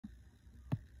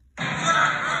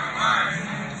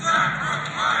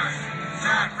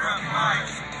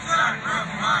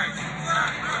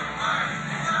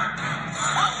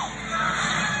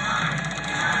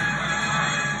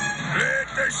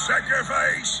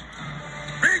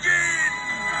Race. Begin!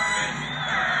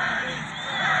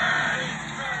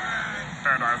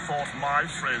 And I thought my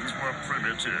friends were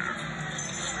primitive.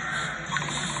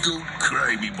 Don't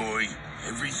cry, me boy.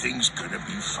 Everything's gonna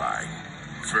be fine.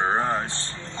 For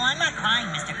us. Oh, I'm not crying,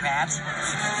 Mr. Krabs.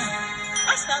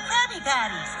 I smell Krabby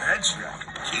Patties. That's right.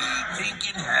 Keep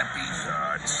thinking happy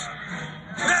thoughts.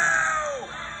 Now!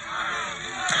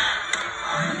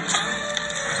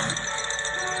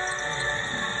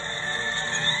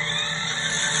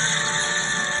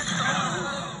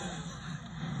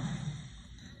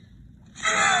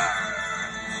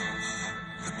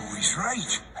 The boy's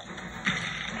right.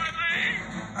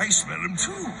 I smell him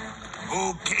too.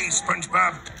 Okay,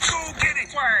 SpongeBob, go get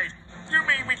it. Wait, you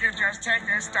mean we can just take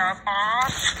this stuff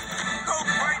off? Go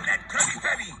find that Krabby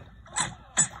Patty.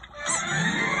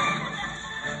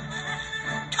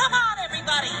 Come on,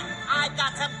 everybody. I've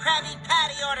got some Krabby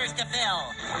Patty orders to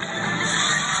fill.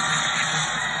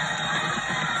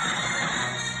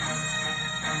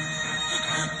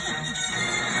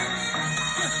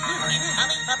 It's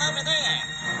coming from over there.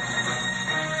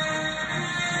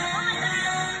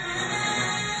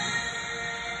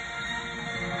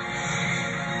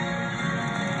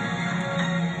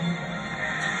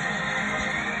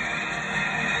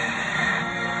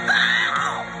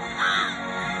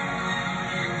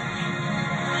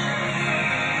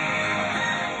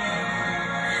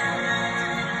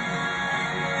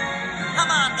 Come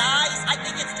on, guys. I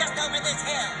think it's just over this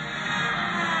hill.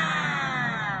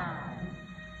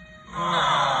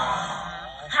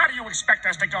 How do you expect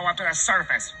us to go up to the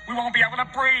surface? We won't be able to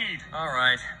breathe. All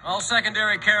right. All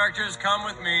secondary characters come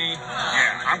with me.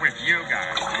 Yeah, I'm with you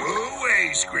guys. Go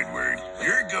away, Squidward.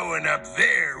 You're going up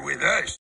there with us.